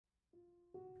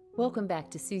Welcome back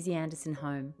to Suzie Anderson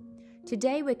Home.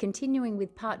 Today we're continuing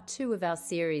with part 2 of our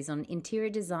series on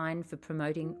interior design for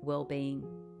promoting well-being.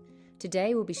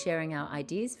 Today we'll be sharing our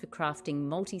ideas for crafting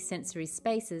multi-sensory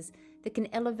spaces that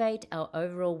can elevate our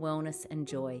overall wellness and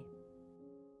joy.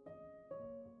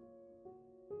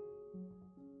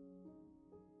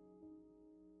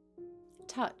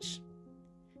 Touch.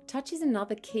 Touch is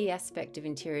another key aspect of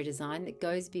interior design that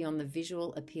goes beyond the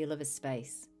visual appeal of a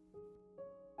space.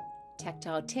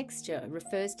 Tactile texture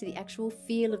refers to the actual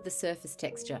feel of the surface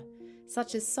texture,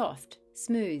 such as soft,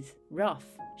 smooth, rough,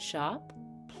 sharp,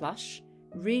 plush,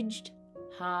 ridged,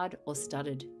 hard, or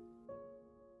studded.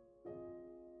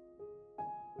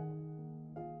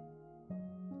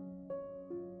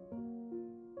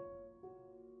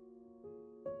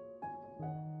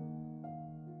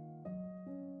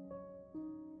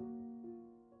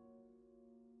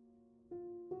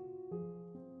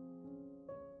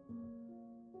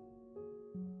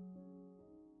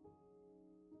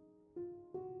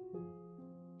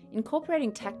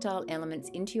 Incorporating tactile elements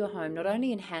into your home not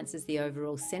only enhances the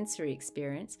overall sensory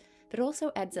experience, but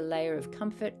also adds a layer of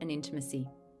comfort and intimacy.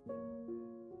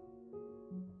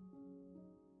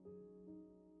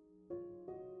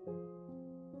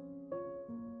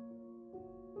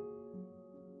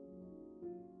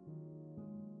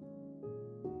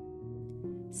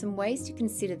 Some ways to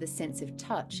consider the sense of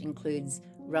touch includes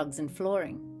rugs and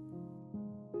flooring.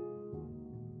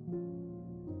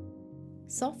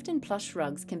 Soft and plush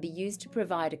rugs can be used to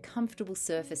provide a comfortable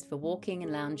surface for walking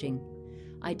and lounging.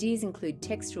 Ideas include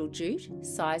textural jute,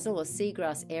 sisal or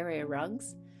seagrass area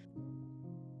rugs,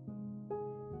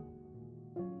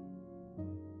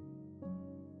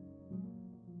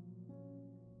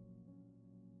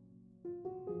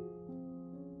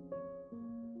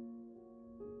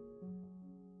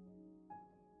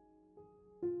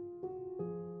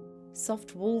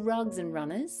 soft wool rugs and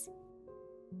runners,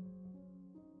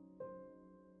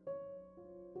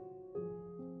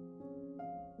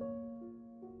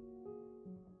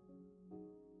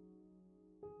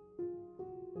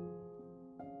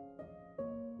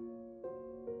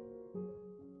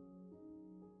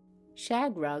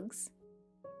 shag rugs,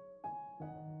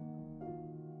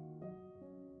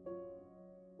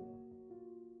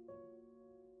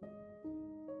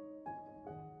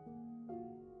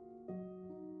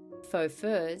 faux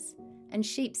furs, and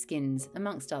sheepskins,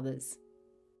 amongst others.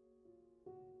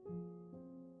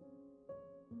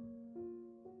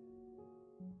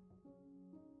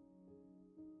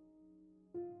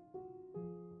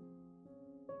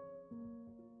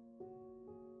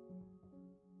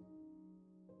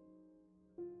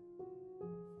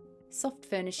 Soft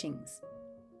furnishings.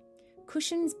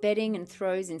 Cushions, bedding and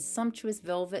throws in sumptuous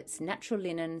velvets, natural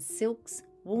linens, silks,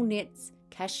 wool knits,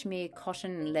 cashmere,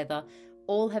 cotton and leather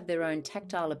all have their own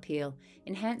tactile appeal,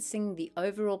 enhancing the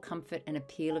overall comfort and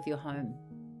appeal of your home.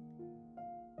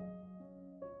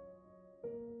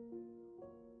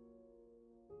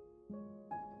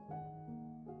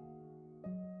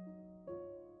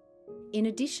 In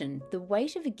addition, the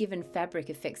weight of a given fabric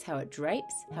affects how it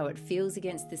drapes, how it feels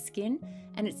against the skin,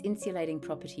 and its insulating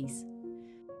properties.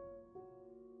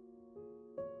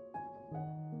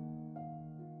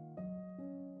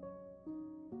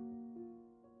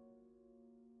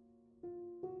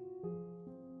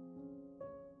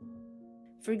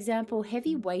 For example,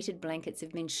 heavy weighted blankets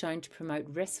have been shown to promote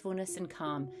restfulness and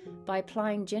calm by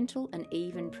applying gentle and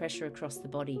even pressure across the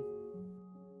body.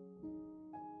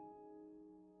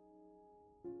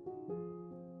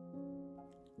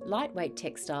 Lightweight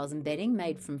textiles and bedding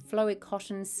made from flowy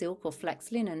cotton, silk or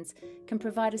flax linens can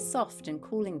provide a soft and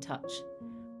cooling touch.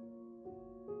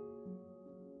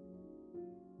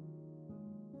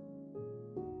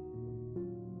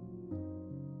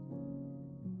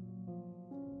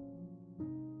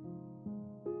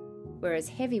 Whereas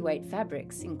heavyweight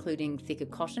fabrics, including thicker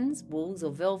cottons, wools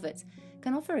or velvets,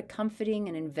 can offer a comforting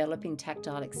and enveloping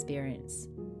tactile experience.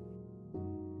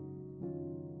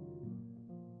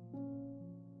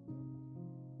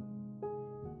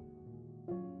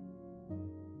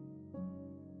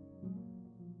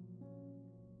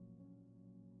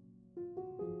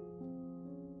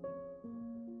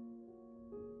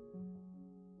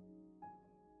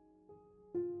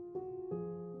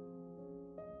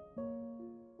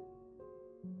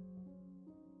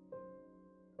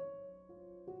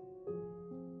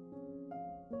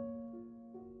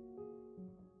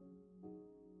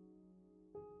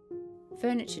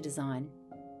 Furniture design.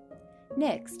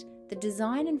 Next, the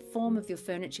design and form of your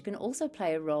furniture can also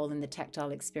play a role in the tactile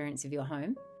experience of your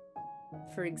home.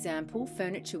 For example,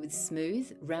 furniture with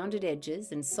smooth, rounded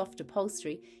edges and soft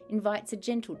upholstery invites a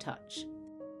gentle touch.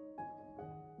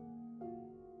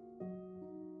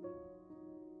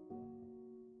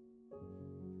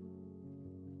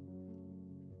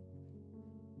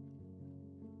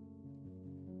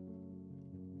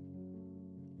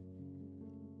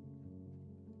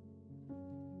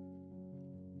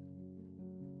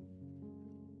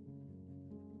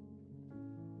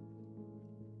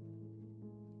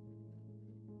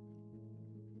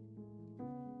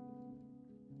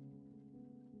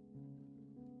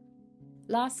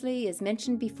 Lastly, as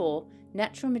mentioned before,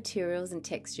 natural materials and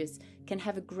textures can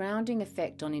have a grounding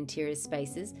effect on interior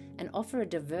spaces and offer a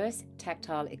diverse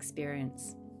tactile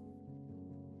experience.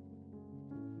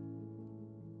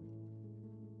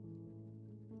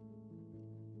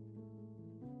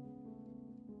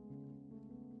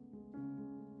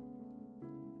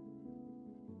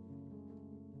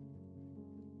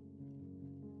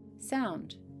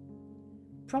 Sound.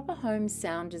 Proper home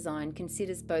sound design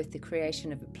considers both the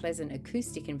creation of a pleasant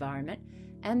acoustic environment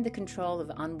and the control of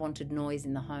unwanted noise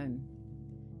in the home.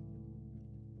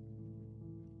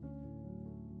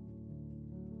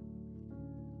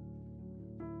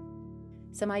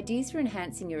 Some ideas for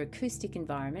enhancing your acoustic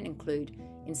environment include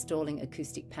installing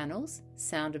acoustic panels,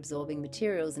 sound-absorbing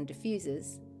materials and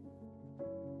diffusers,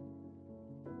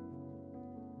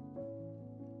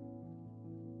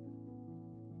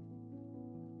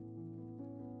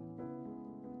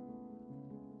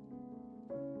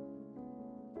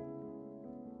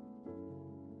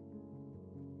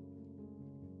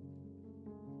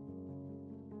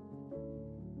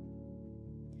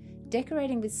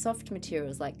 decorating with soft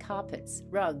materials like carpets,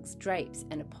 rugs, drapes,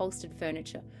 and upholstered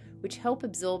furniture, which help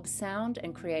absorb sound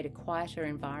and create a quieter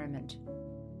environment.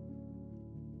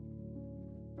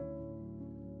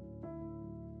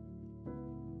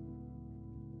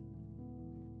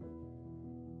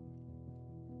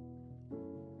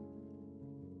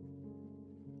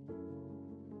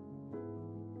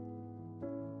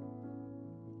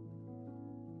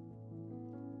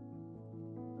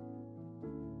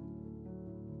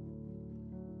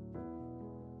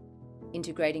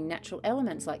 Integrating natural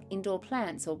elements like indoor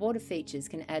plants or water features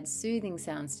can add soothing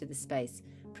sounds to the space,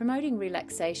 promoting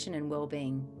relaxation and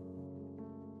well-being.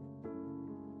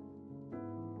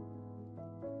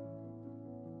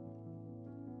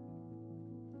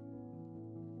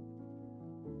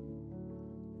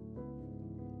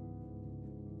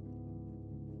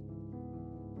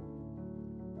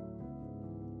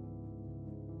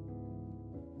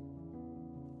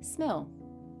 Smell.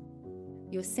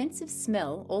 Your sense of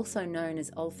smell, also known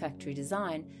as olfactory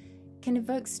design, can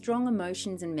evoke strong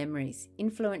emotions and memories,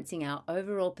 influencing our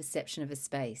overall perception of a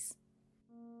space.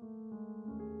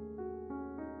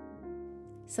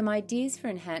 Some ideas for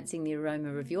enhancing the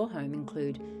aroma of your home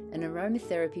include an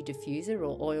aromatherapy diffuser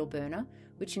or oil burner,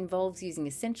 which involves using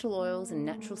essential oils and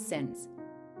natural scents.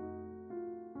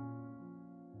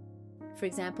 For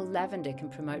example, lavender can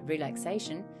promote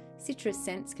relaxation, citrus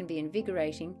scents can be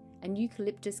invigorating, and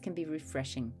eucalyptus can be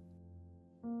refreshing.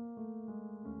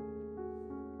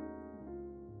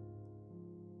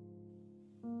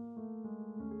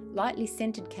 Lightly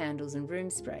scented candles and room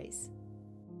sprays.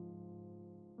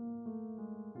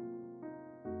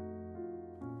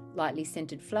 Lightly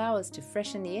scented flowers to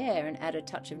freshen the air and add a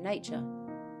touch of nature.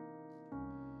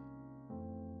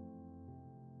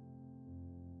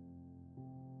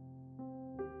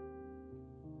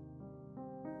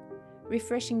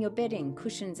 Refreshing your bedding,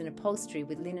 cushions and upholstery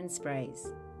with linen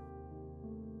sprays.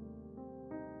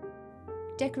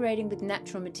 Decorating with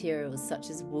natural materials such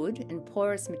as wood and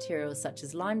porous materials such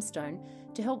as limestone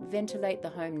to help ventilate the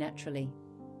home naturally.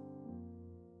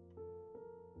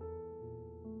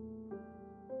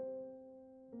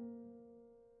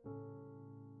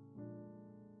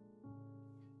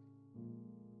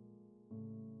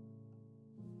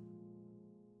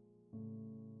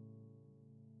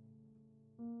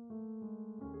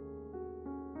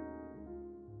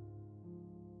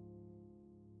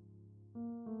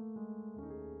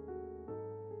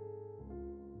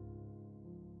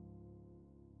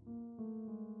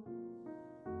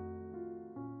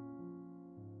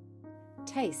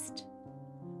 Taste.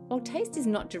 While taste is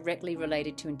not directly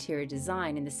related to interior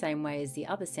design in the same way as the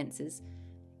other senses,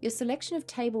 your selection of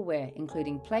tableware,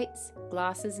 including plates,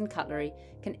 glasses and cutlery,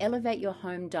 can elevate your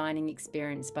home dining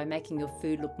experience by making your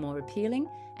food look more appealing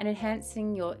and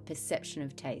enhancing your perception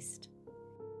of taste.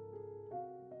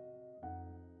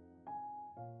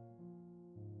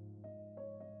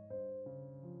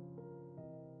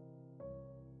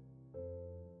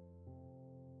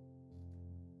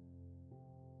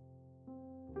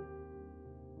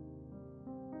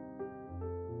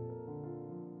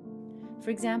 For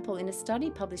example, in a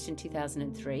study published in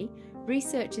 2003,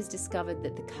 researchers discovered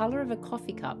that the colour of a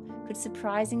coffee cup could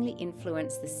surprisingly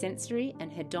influence the sensory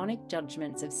and hedonic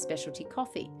judgments of specialty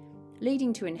coffee,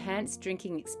 leading to enhanced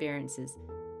drinking experiences.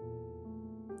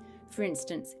 For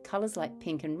instance, colours like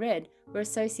pink and red were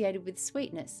associated with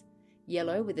sweetness,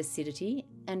 yellow with acidity,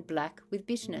 and black with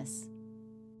bitterness.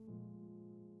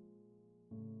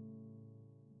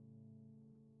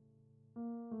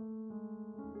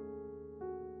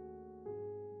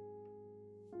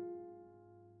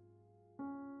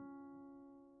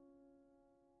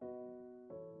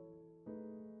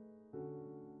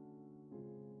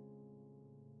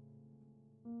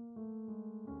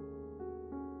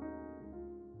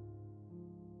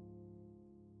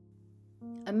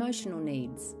 emotional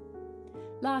needs.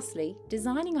 Lastly,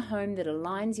 designing a home that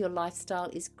aligns your lifestyle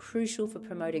is crucial for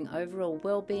promoting overall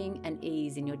well-being and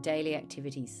ease in your daily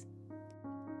activities.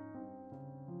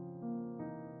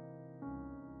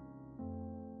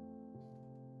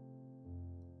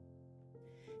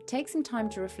 Take some time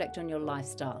to reflect on your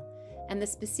lifestyle and the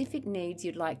specific needs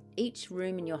you'd like each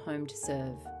room in your home to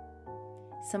serve.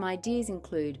 Some ideas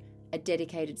include a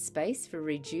dedicated space for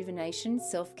rejuvenation,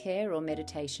 self-care, or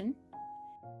meditation,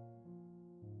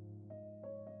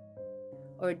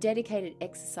 or a dedicated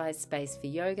exercise space for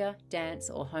yoga, dance,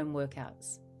 or home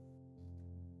workouts.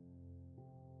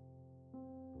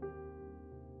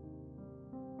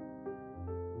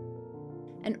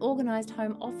 An organised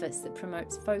home office that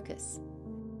promotes focus.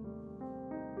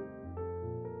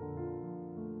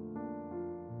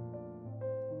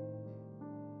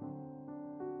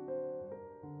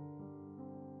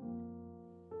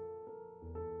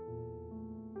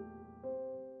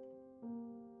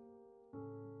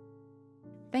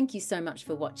 Thank you so much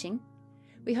for watching.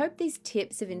 We hope these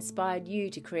tips have inspired you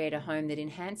to create a home that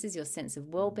enhances your sense of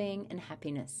well-being and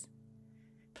happiness.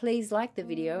 Please like the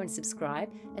video and subscribe,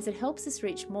 as it helps us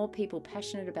reach more people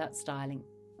passionate about styling.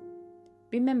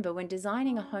 Remember, when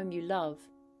designing a home you love,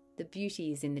 the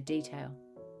beauty is in the detail.